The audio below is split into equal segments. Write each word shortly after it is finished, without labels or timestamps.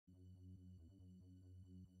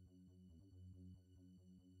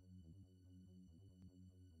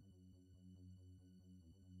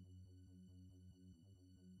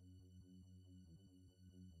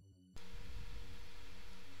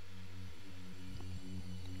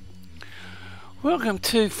Welcome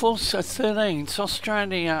to Force 13's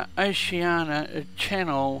Australia Oceania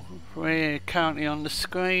channel, where currently on the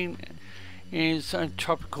screen is a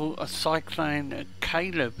tropical cyclone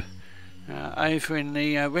Caleb over in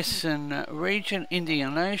the western region,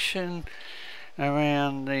 Indian Ocean,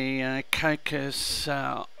 around the Cocos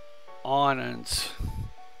Islands.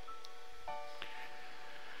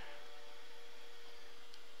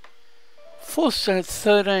 Force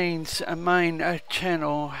 13's main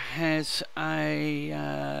channel has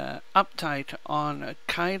a update on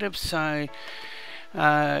Caleb, so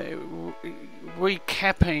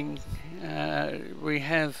recapping, we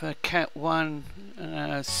have a Cat 1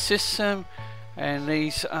 system, and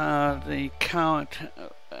these are the current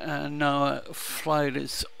NOAA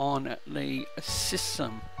floaters on the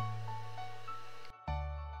system.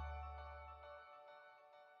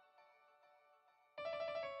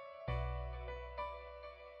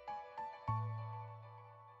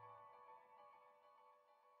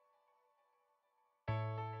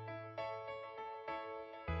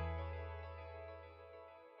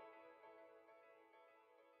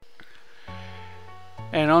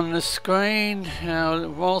 And on the screen,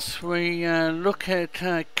 whilst we look at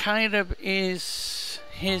Caleb, is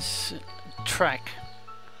his track.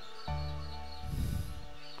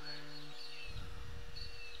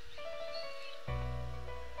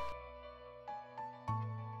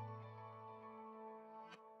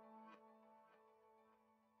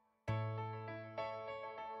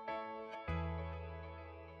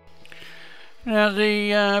 Now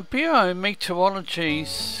the Bureau of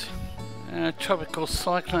Meteorology's Tropical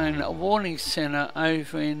Cyclone Warning Centre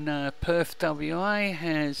over in Perth, WA,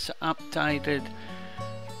 has updated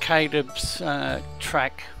Caleb's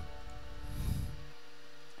track.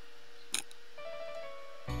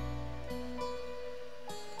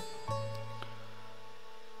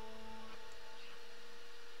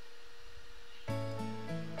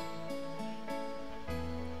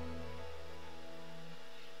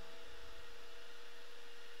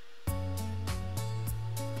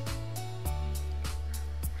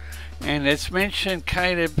 And as mentioned,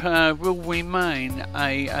 Caleb will remain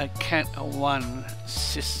a Cat 1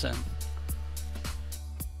 system.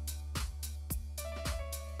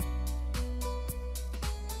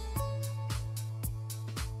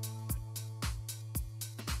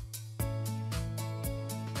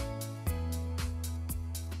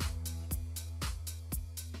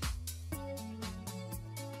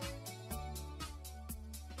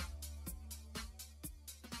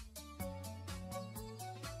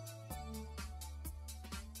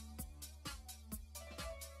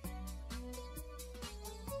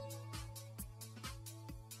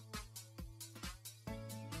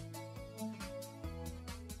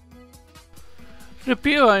 The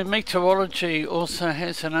Bureau of Meteorology also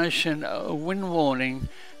has an ocean wind warning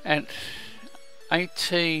at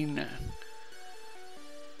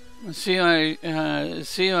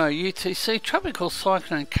 18:00 UTC. Tropical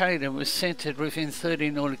cyclone Caleb was centred within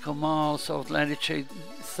 30 nautical miles of latitude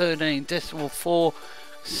 13.4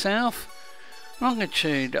 south,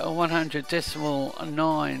 longitude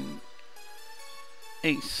 100.9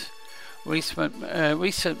 east.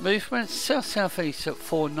 Recent movement south-southeast at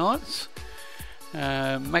 4 knots.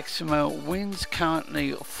 Maximum winds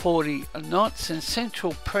currently 40 knots, and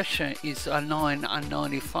central pressure is a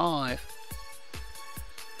 995.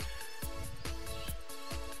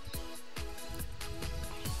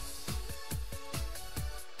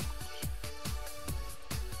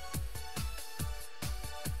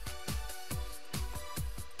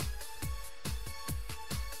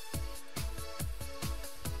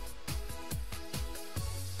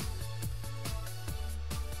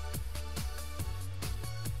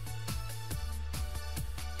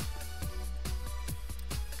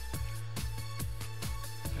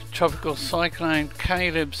 Tropical cyclone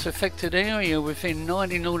Caleb's affected area within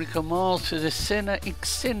 90 nautical miles to the centre,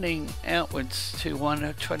 extending outwards to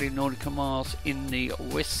 120 nautical miles in the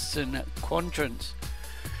western quadrant.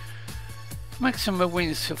 Maximum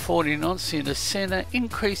winds to 40 knots in the centre,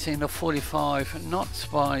 increasing to 45 knots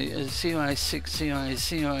by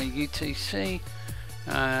 0600 UTC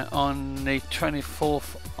on the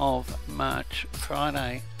 24th of March,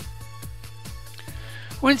 Friday.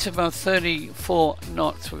 Winds above 34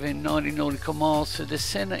 knots within 90 nautical miles to the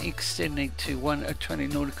centre, extending to 120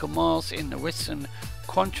 nautical miles in the western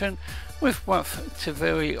quadrant, with rough to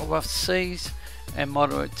very rough seas and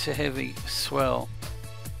moderate to heavy swell.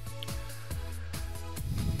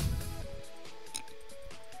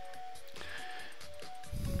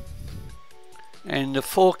 And the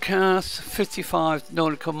forecast, 55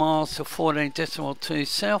 nautical miles to 14.2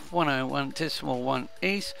 south, 101.1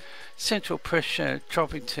 east, Central pressure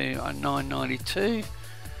dropping to 992.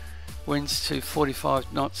 Winds to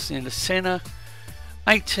 45 knots near the centre.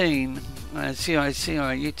 1800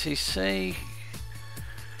 UTC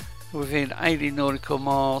within 80 nautical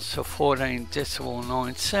miles to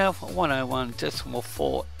 14.9 south,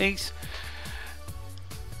 101.4 east,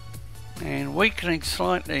 and weakening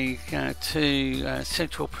slightly to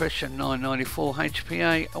central pressure 994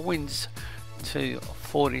 HPA, winds to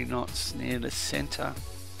 40 knots near the centre.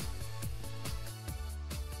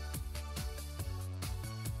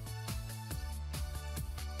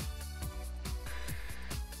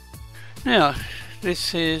 Now,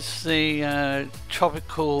 this is the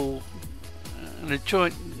tropical, the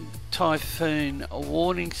Joint Typhoon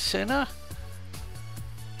Warning Centre,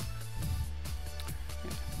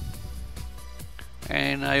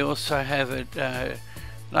 and they also have it. They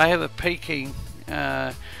have it peaking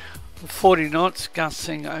 40 knots,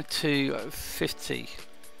 gusting to 50.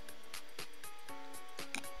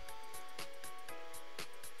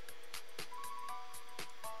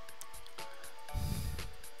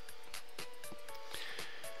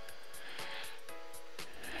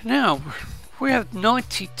 Now, we have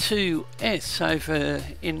 92S over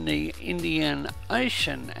in the Indian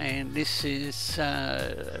Ocean, and this is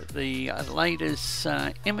the latest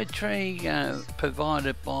imagery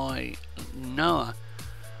provided by NOAA.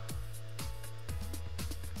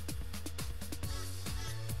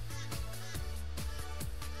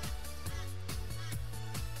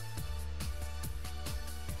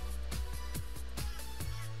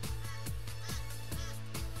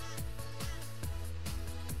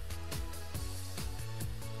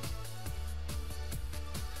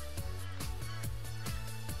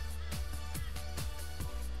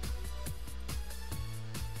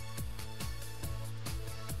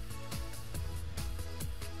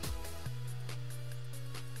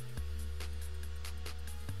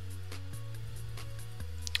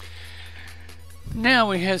 Now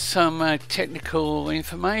we have some technical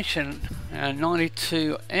information.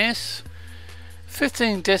 92S,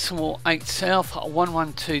 15.8 south,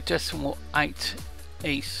 112.8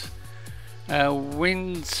 east.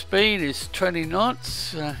 Wind speed is 20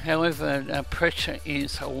 knots, however pressure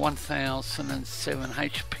is 1007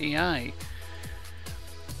 HPA.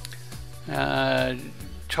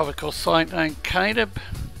 Tropical cyclone Caleb,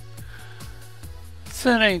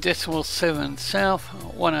 13.7 south,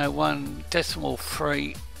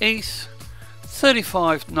 101.3 east,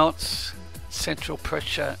 35 knots, central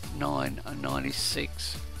pressure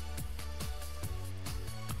 996.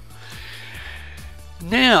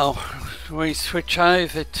 Now we switch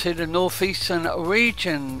over to the northeastern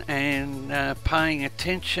region and paying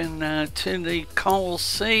attention to the Coral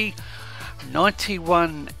Sea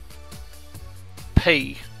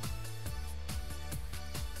 91P.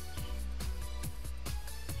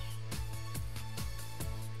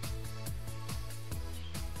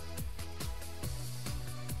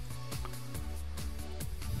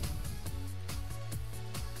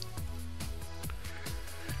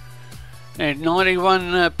 And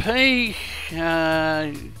 91P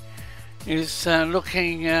is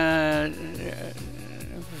looking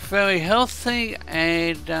very healthy,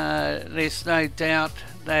 and there's no doubt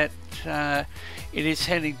that it is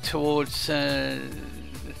heading towards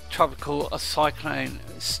tropical cyclone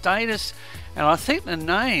status, and I think the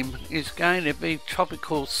name is going to be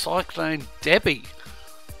Tropical Cyclone Debbie.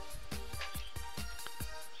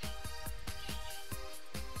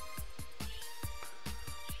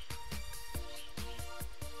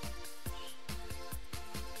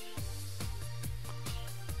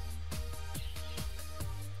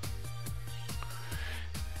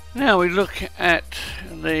 Now we look at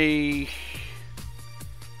the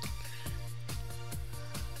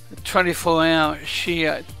 24-hour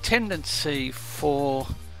shear tendency for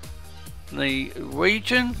the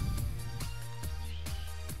region.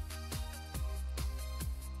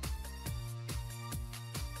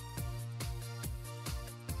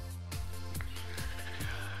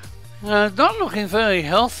 Not looking very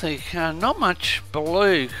healthy, not much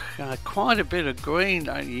blue, quite a bit of green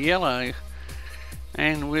and yellow.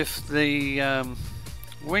 And with the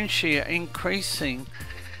wind shear increasing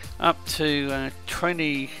up to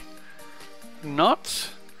 20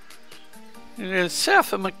 knots,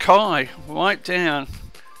 south of Mackay, right down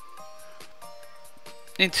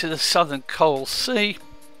into the southern Coral Sea.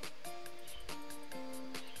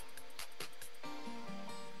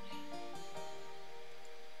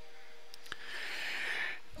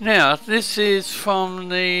 Now, this is from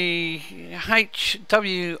the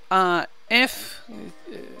HWRF.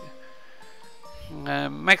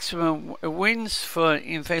 Maximum winds for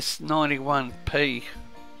Invest 91P.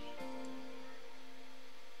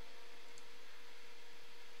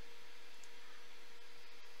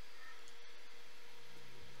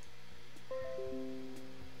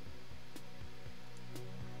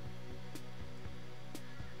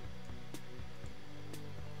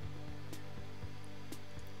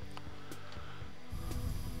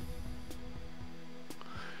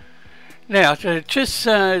 Now, just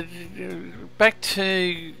back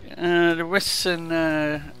to the Western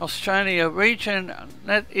Australia region,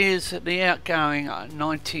 that is the outgoing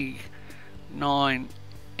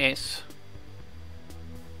 99S.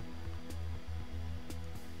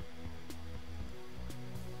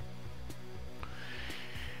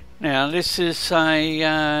 Now, this is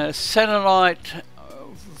a satellite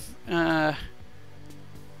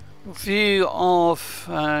view of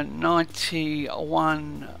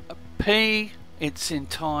 91P, its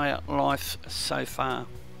entire life so far.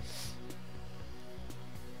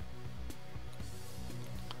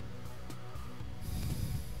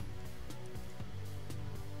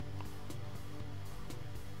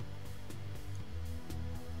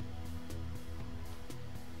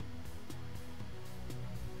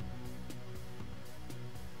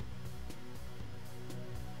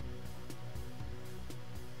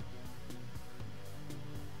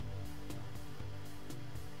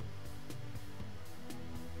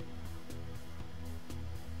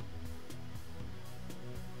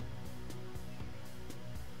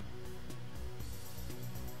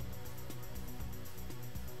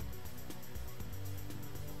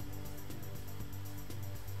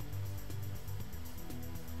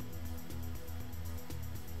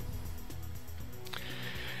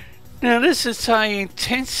 Now this is a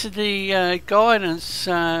intensity guidance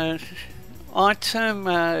item,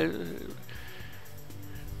 and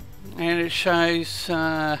it shows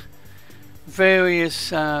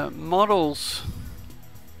various models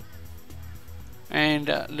and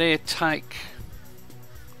their take.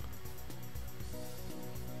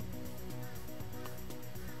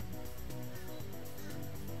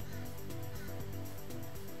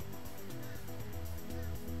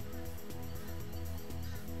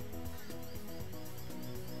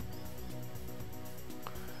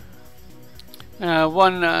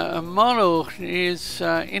 One model is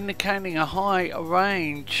indicating a high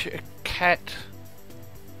range Cat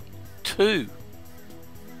 2.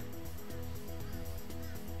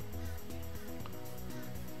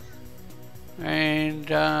 And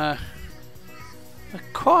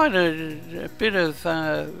quite a bit of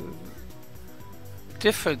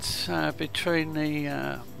difference between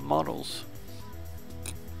the models.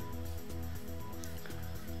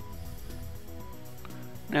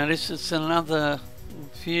 Now this is another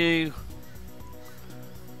view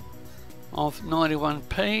of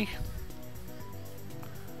 91P.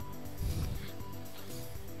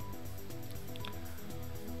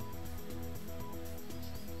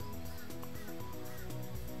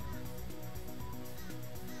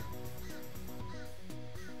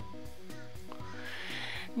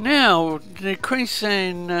 Now the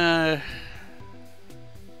Queensland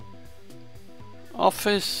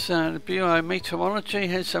Office, the Bureau of Meteorology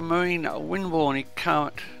has a marine wind warning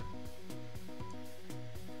current.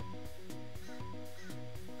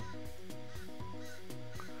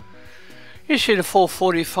 Issued at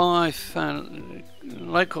 4:45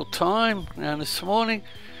 local time this morning.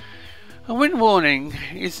 A wind warning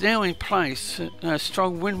is now in place. A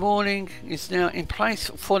strong wind warning is now in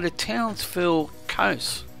place for the Townsville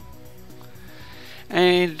coast.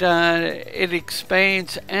 And it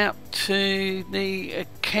expands out to the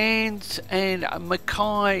Cairns and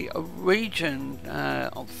Mackay region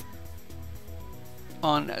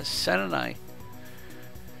on Saturday.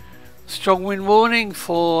 Strong wind warning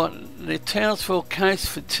for the Townsville coast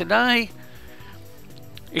for today,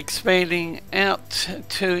 expanding out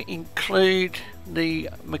to include the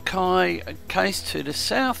Mackay coast to the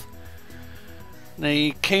south,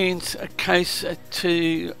 the Cairns coast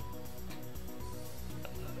to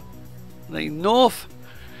the north.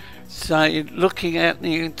 So looking at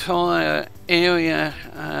the entire area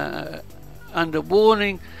under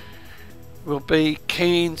warning will be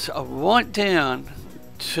Cairns right down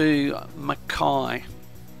to Mackay.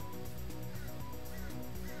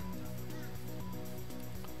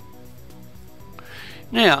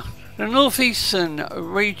 Now the northeastern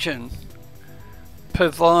region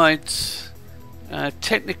provides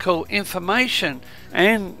technical information,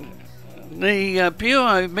 and the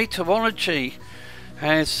Bureau of Meteorology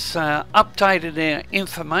has updated their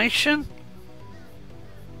information.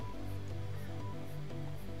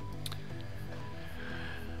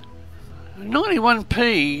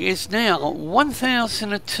 "91P is now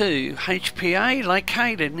 1002 HPA,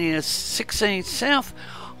 located near 16 south,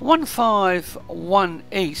 151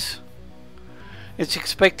 east. It's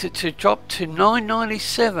expected to drop to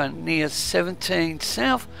 997 near 17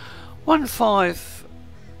 south, 150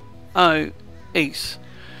 east.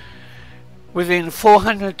 Within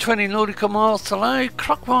 420 nautical miles to low,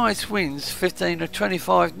 clockwise winds 15 to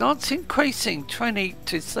 25 knots, increasing 20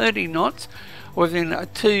 to 30 knots within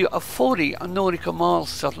 240 nautical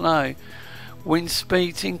miles of low. Wind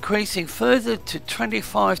speeds increasing further to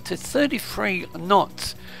 25 to 33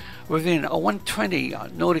 knots within 120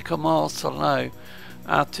 nautical miles of low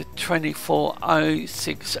after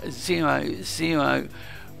 24:06:00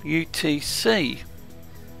 UTC.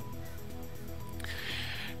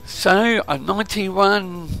 So a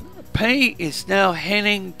 91P is now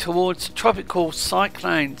heading towards tropical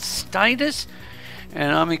cyclone status,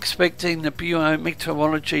 and I'm expecting the Bureau of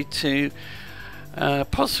Meteorology to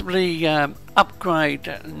possibly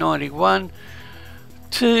upgrade 91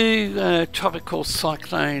 to tropical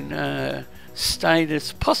cyclone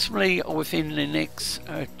status, possibly within the next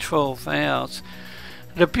 12 hours.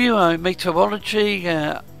 The Bureau of Meteorology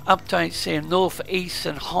updates their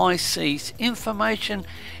northeastern high seas information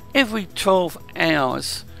every 12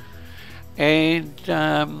 hours, and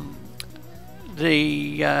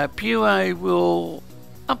the Bureau will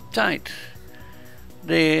update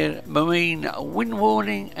their marine wind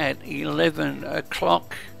warning at 11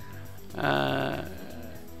 o'clock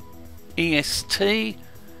EST,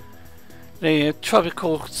 their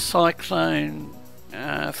tropical cyclone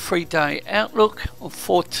 3-day outlook of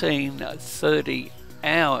 14:30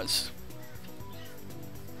 hours.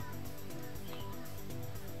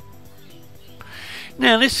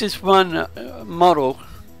 Now this is one model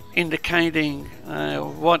indicating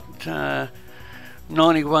what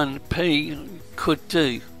 91P could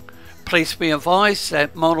do. Please be advised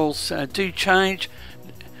that models do change,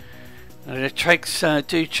 the tracks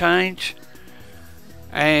do change,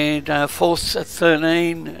 and Force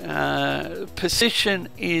 13 position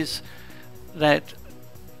is that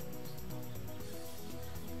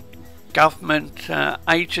government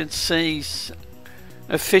agencies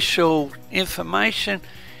official information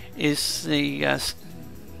is the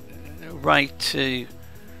rate to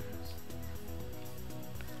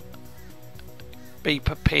be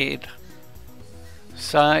prepared.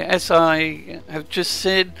 So as I have just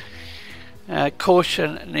said,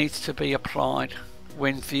 caution needs to be applied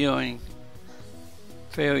when viewing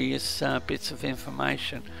various bits of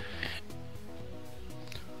information.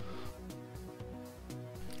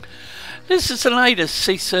 This is the latest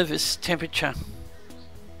sea surface temperature.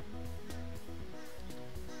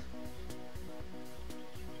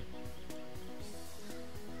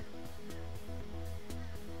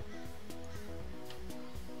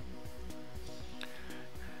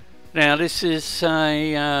 Now this is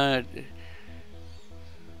a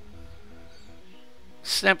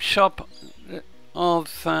snapshot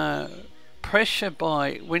of pressure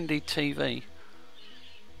by Windy TV.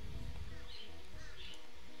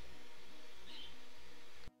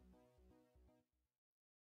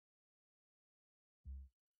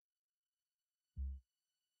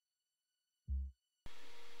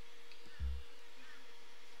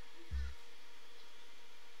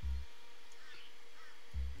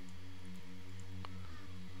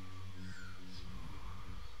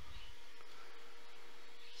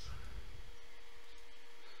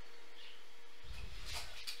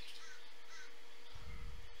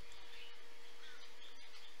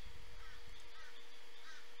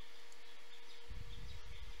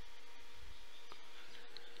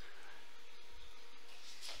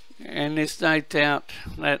 And there's no doubt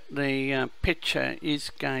that the picture is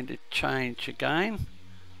going to change again.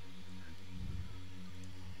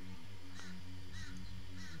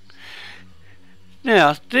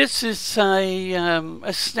 Now this is a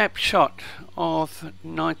snapshot of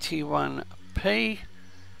 91P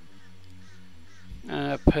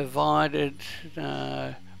provided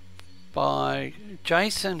by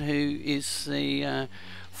Jason, who is the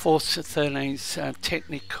Force 13's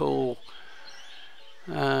technical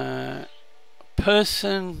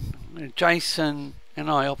person. Jason and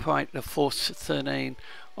I operate the Force 13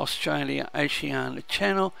 Australia Oceania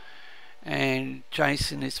channel, and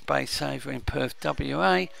Jason is based over in Perth,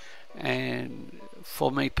 WA, and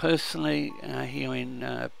for me personally here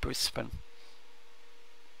in Brisbane.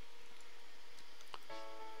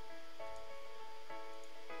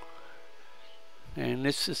 And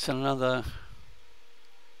this is another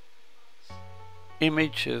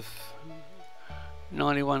image of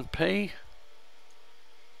 91P.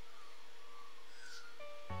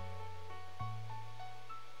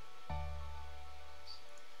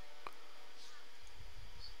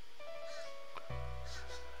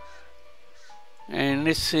 And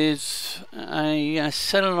this is a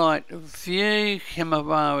satellite view,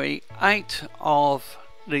 Himawari 8, of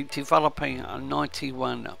the developing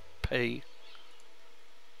 91P.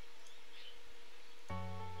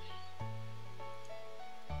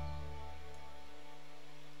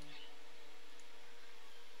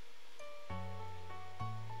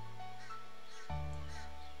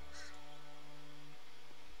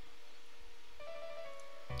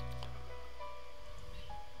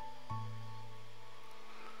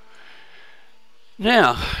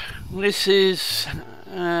 Now, this is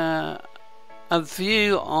a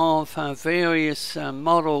view of various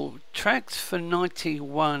model tracks for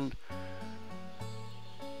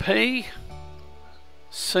 91P,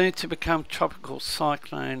 soon to become Tropical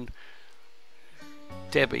Cyclone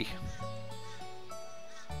Debbie.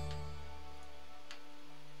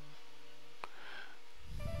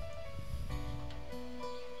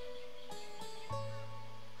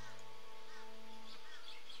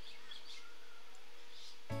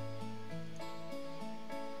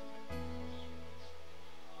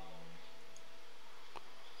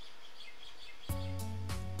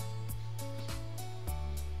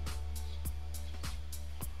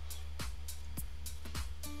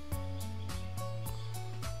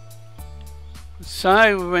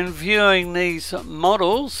 So when viewing these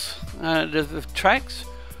models, the tracks,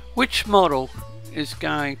 which model is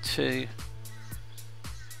going to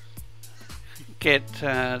get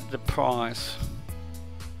the prize?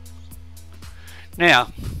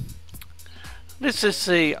 Now, this is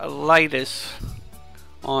the latest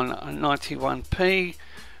on 91P.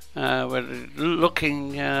 We're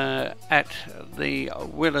looking at the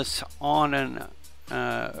Willis Island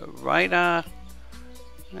Radar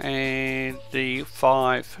and the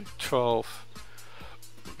 512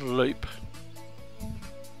 loop.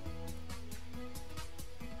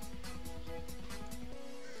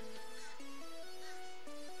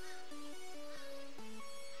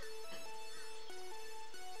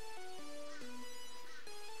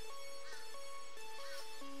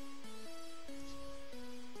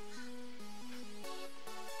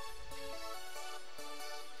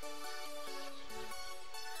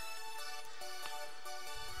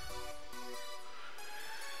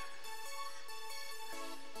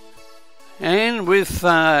 And with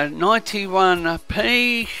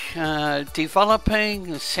 91P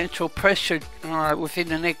developing central pressure within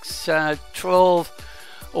the next 12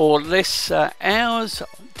 or less hours,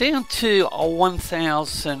 down to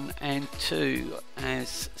 1002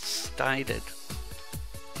 as stated.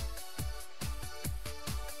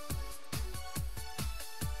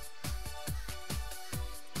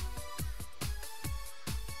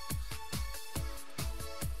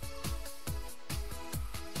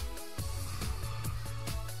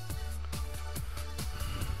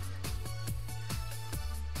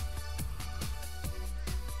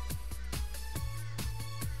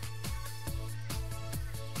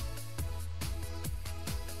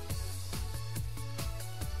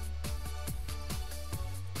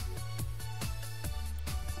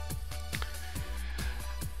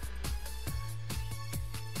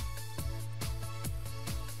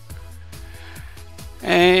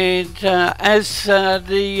 And as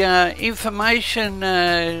the information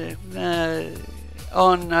on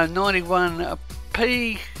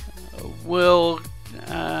 91P will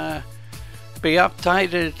be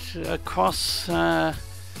updated across the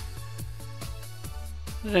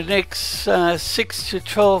next 6 to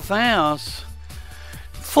 12 hours,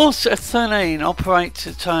 Force 13 operates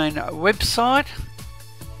its own website.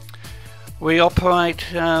 We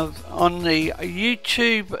operate on the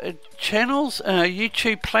YouTube channels,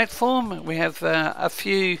 YouTube platform. We have a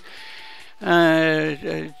few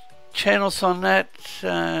channels on that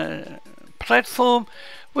platform.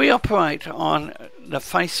 We operate on the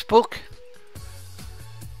Facebook,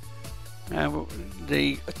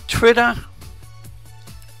 the Twitter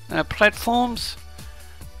platforms.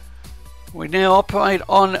 We now operate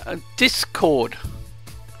on Discord.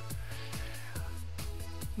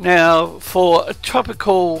 Now, for a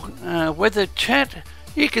tropical weather chat,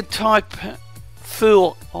 you can type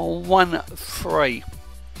Fool13.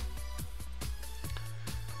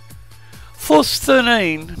 Force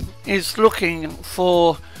 13 is looking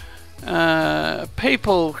for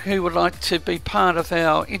people who would like to be part of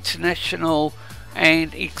our international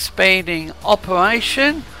and expanding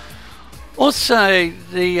operation. Also,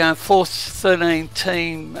 the Force 13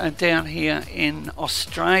 team down here in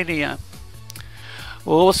Australia.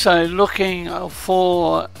 We're also looking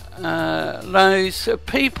for those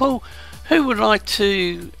people who would like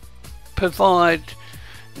to provide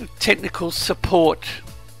technical support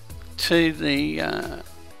to the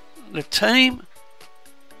team.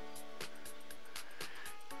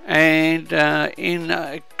 And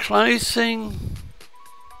in closing,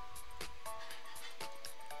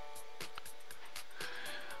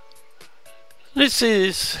 this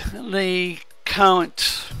is the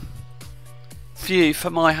current view for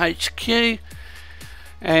my HQ,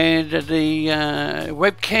 and the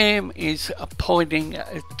webcam is pointing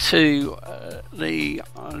to the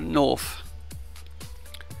north.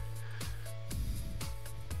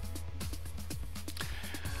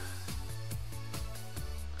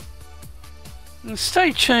 And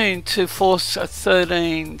stay tuned to Force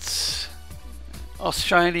 13's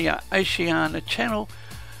Australia Oceania channel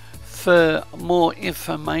for more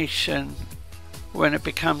information when it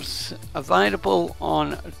becomes available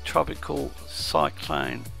on tropical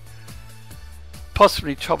cyclone,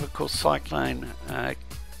 possibly tropical cyclone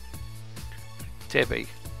Debbie.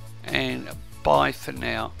 And bye for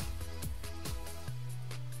now.